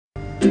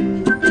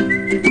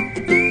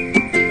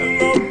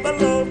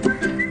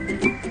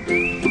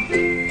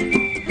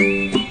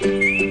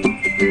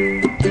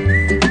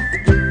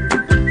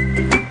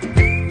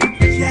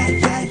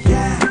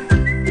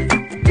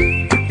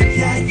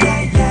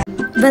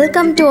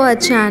Welcome to our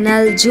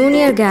channel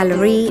Junior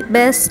Gallery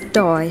Best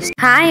Toys.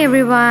 Hi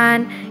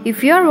everyone,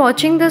 if you are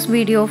watching this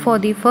video for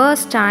the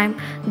first time,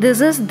 this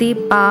is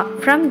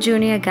Deepa from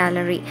Junior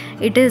Gallery.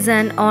 It is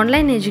an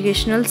online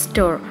educational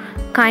store.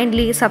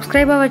 Kindly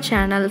subscribe our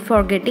channel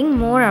for getting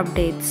more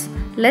updates.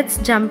 Let's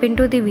jump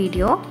into the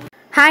video.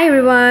 Hi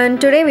everyone,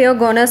 today we are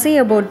gonna see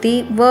about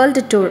the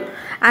world tour.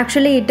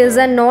 Actually, it is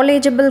a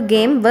knowledgeable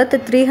game with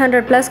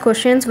 300 plus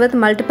questions with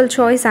multiple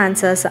choice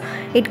answers.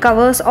 It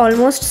covers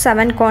almost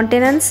 7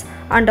 continents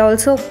and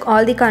also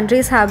all the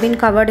countries have been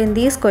covered in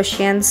these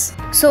questions.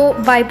 So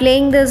by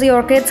playing this,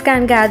 your kids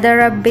can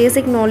gather a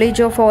basic knowledge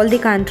of all the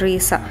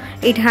countries.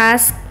 It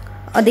has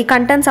the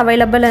contents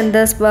available in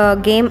this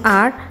game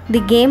are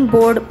the game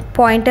board,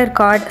 pointer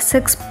card,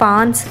 6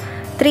 pawns,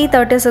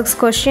 336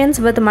 questions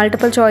with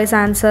multiple choice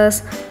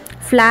answers,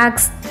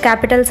 flags,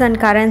 capitals and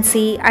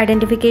currency,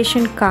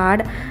 identification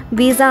card,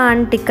 visa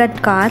and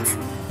ticket cards,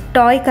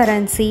 toy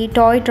currency,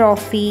 toy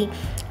trophy,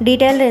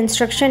 detailed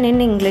instruction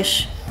in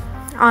English.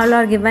 All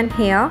are given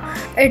here.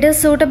 It is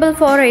suitable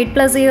for 8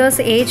 plus years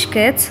age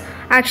kids.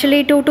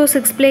 Actually 2 to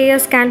 6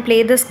 players can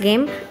play this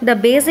game. The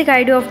basic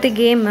idea of the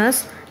game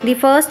is the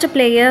first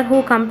player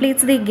who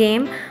completes the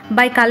game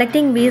by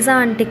collecting visa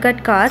and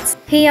ticket cards,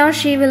 he or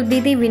she will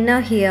be the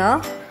winner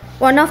here.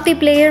 One of the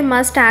player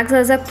must act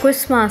as a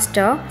quiz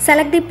master.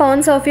 Select the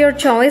pawns of your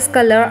choice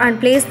color and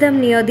place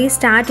them near the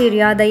start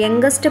area. The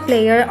youngest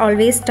player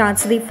always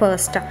starts the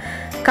first.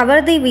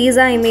 Cover the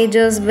visa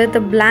images with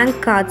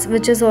blank cards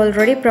which is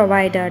already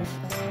provided.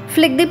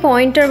 Flick the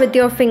pointer with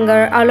your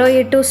finger, allow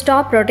it to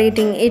stop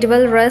rotating. It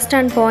will rest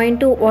and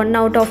point to one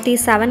out of the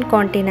 7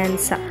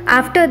 continents.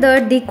 After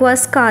that, the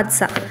quiz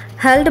cards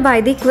held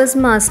by the quiz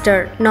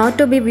master, not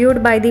to be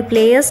viewed by the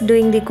players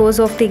during the course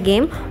of the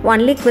game.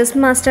 Only quiz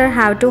master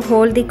have to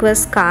hold the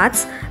quiz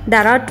cards.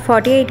 There are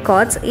 48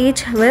 cards,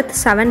 each with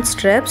 7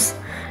 strips.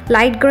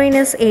 Light green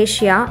is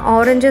Asia,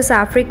 orange is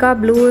Africa,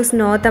 blue is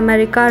North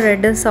America,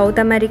 red is South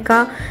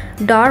America,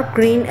 dark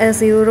green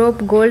is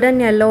Europe, golden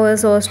yellow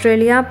is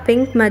Australia,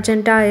 pink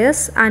magenta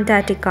is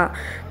Antarctica.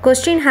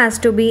 Question has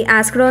to be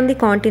asked on the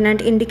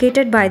continent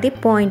indicated by the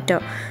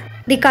pointer.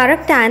 The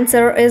correct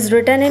answer is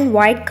written in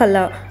white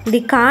color.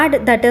 The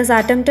card that is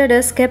attempted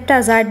is kept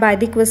aside by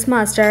the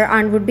quizmaster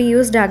and would be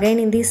used again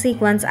in the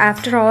sequence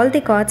after all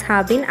the cards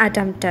have been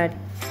attempted.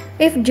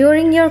 If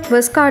during your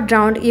quiz card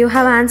round you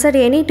have answered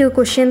any 2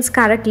 questions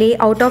correctly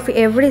out of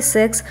every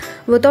 6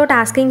 without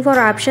asking for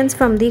options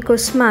from the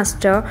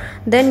quizmaster,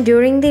 then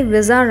during the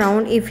visa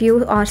round, if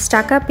you are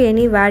stuck up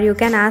anywhere, you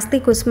can ask the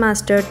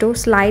quizmaster to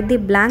slide the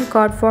blank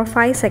card for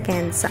 5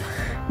 seconds,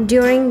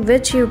 during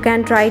which you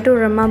can try to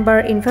remember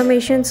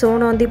information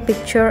shown on the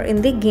picture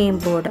in the game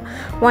board.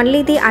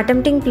 Only the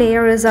attempting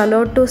player is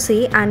allowed to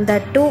see, and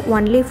that too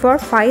only for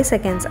 5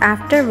 seconds,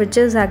 after which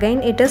is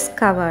again it is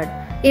covered.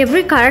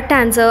 Every correct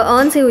answer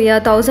earns you a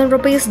 1000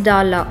 rupees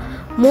dollar.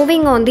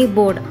 Moving on the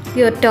board,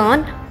 your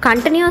turn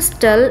continues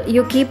till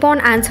you keep on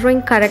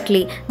answering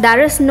correctly.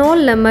 There is no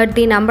limit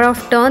the number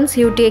of turns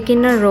you take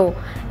in a row.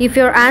 If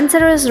your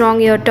answer is wrong,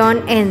 your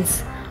turn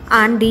ends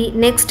and the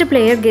next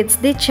player gets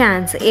the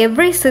chance.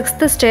 Every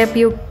 6th step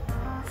you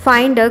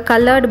find a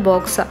colored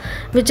box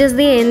which is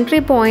the entry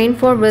point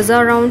for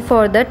visa round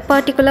for that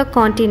particular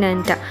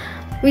continent.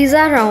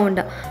 Visa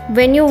round.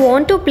 When you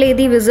want to play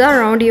the visa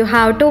round, you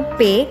have to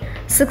pay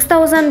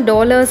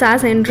 $6,000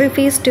 as entry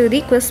fees to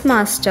the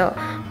quizmaster.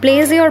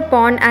 Place your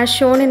pawn as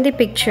shown in the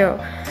picture.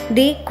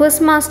 The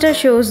quizmaster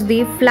shows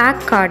the flag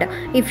card.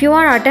 If you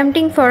are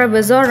attempting for a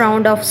visa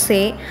round of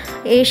say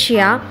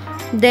Asia,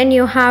 then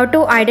you have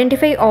to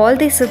identify all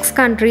the 6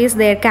 countries,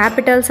 their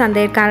capitals and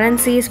their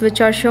currencies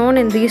which are shown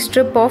in the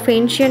strip of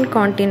ancient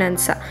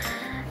continents.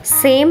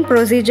 Same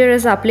procedure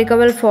is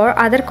applicable for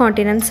other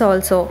continents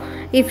also.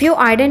 If you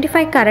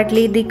identify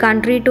correctly the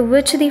country to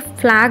which the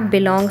flag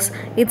belongs,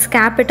 its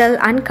capital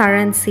and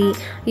currency,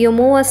 you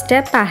move a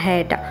step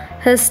ahead.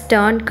 His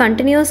turn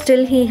continues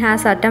till he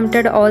has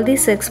attempted all the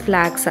 6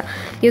 flags.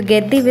 You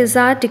get the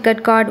visa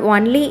ticket card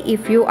only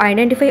if you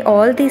identify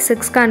all the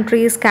 6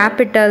 countries,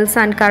 capitals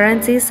and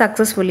currencies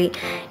successfully.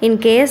 In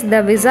case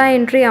the visa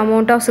entry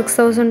amount of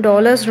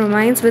 $6,000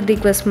 remains with the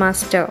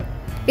quizmaster.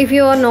 If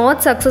you are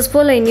not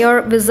successful in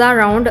your visa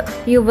round,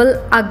 you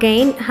will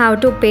again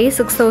have to pay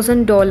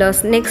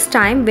 $6,000 next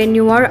time when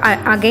you are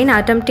again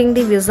attempting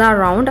the visa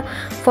round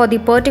for the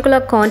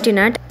particular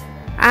continent.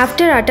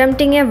 After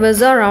attempting a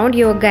visa round,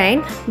 you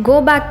again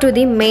go back to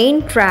the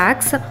main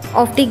tracks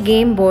of the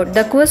game board.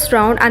 The quiz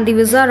round and the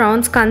visa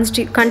rounds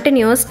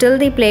continues till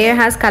the player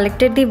has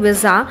collected the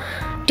visa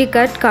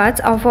ticket cards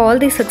of all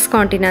the 6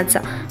 continents.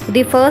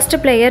 The first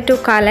player to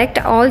collect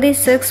all the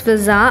 6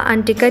 visa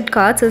and ticket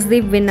cards is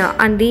the winner,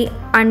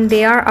 and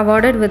they are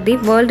awarded with the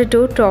World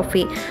Tour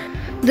trophy.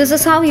 This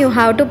is how you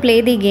have to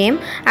play the game.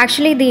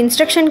 Actually, the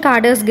instruction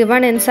card is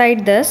given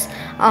inside this.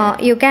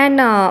 You can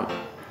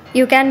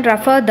You can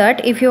refer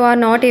that. If you are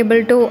not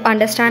able to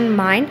understand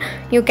mine,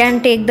 you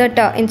can take that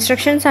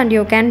instructions and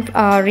you can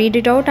read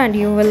it out and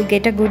you will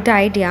get a good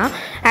idea.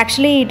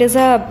 Actually, it is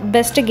a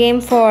best game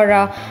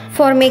for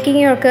making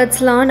your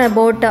kids learn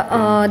about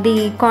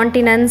the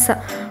continents,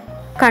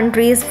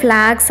 countries,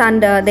 flags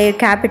and their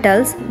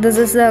capitals. This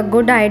is a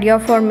good idea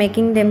for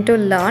making them to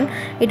learn.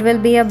 It will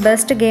be a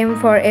best game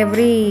for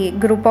every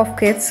group of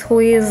kids who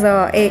is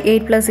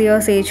 8+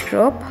 years age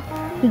group.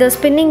 The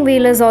spinning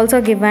wheel is also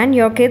given.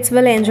 Your kids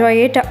will enjoy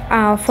it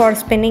for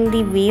spinning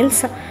the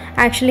wheels.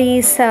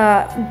 Actually,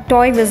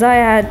 toy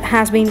visa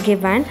has been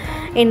given.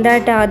 In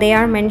that they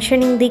are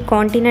mentioning the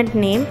continent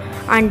name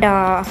and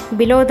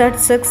below that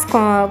six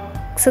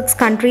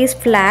countries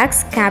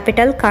flags,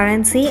 capital,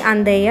 currency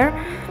and their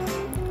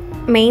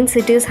main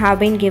cities have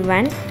been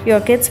given.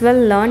 Your kids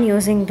will learn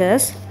using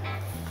this.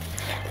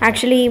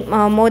 Actually,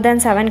 more than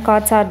 7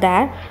 cards are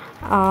there.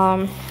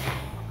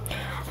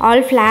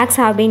 All flags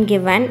have been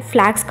given.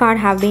 Flags card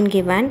have been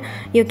given.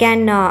 You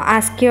can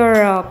ask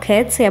your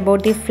kids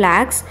about the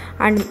flags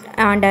and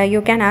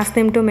you can ask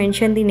them to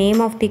mention the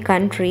name of the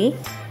country.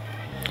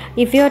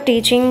 If you are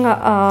teaching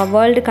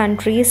world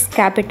countries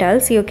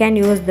capitals, you can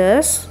use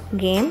this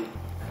game.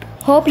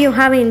 Hope you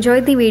have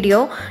enjoyed the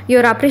video.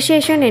 Your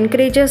appreciation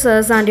encourages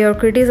us and your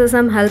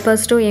criticism helps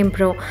us to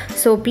improve.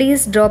 So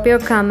please drop your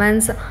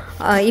comments.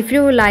 If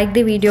you like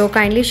the video,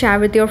 kindly share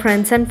with your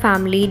friends and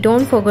family.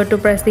 Don't forget to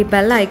press the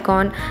bell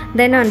icon.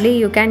 Then only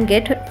you can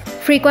get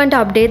frequent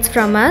updates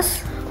from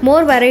us.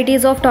 More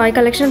varieties of toy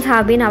collections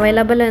have been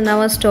available in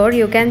our store.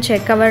 You can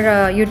check our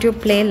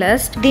YouTube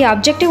playlist. The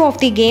objective of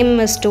the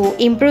game is to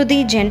improve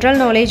the general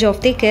knowledge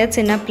of the kids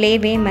in a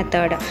playway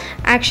method.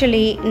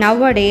 Actually,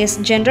 nowadays,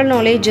 general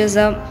knowledge is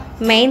a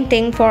main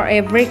thing for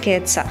every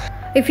kids.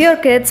 If your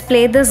kids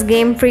play this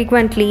game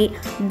frequently,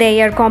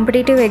 their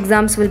competitive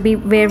exams will be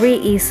very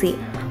easy.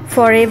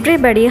 For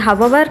everybody,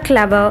 however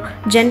clever,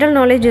 general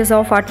knowledge is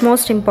of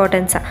utmost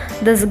importance.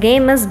 This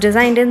game is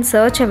designed in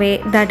such a way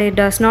that it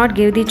does not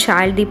give the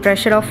child the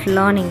pressure of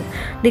learning.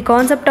 The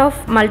concept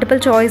of multiple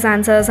choice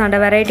answers and a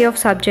variety of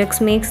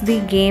subjects makes the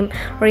game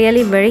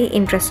really very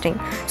interesting.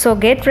 So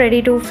get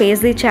ready to face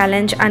the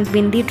challenge and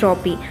win the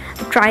trophy.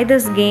 Try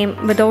this game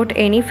without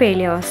any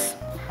failures.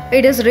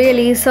 It is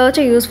really such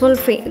a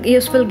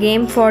useful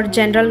game for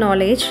general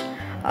knowledge.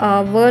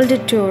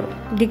 World Tour,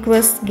 the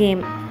quiz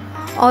game.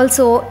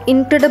 Also,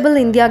 Incredible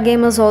India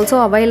game is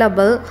also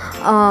available.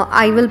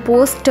 I will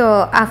post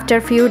after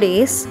few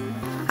days.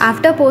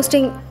 After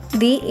posting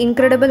the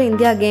Incredible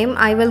India game,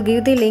 I will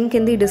give the link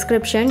in the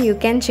description. You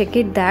can check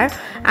it there.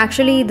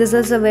 Actually, this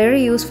is a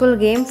very useful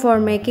game for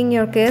making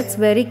your kids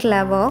very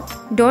clever.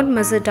 Don't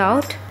miss it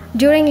out.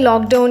 During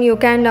lockdown, you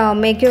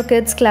can make your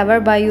kids clever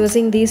by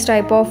using these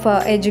type of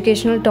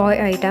educational toy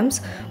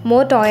items.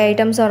 More toy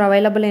items are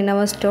available in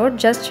our store.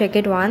 Just check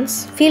it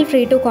once. Feel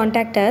free to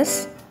contact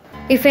us.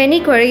 If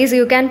any queries,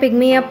 you can pick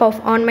me up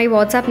on my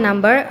WhatsApp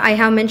number. I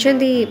have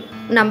mentioned the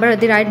number at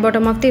the right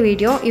bottom of the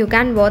video. You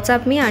can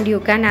WhatsApp me and you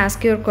can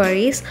ask your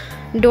queries.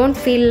 Don't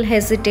feel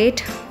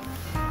hesitate.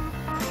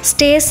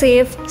 Stay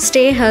safe,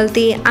 stay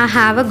healthy and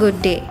have a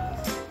good day.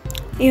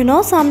 You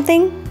know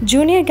something?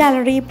 Junior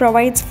Gallery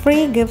provides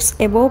free gifts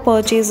above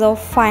purchase of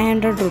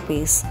 500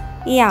 rupees.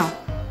 Yeah,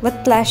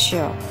 with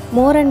pleasure.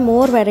 More and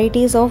more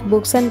varieties of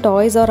books and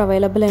toys are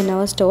available in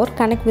our store.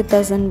 Connect with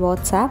us on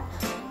WhatsApp.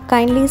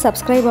 Kindly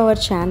subscribe our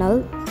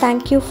channel.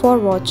 Thank you for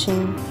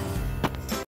watching.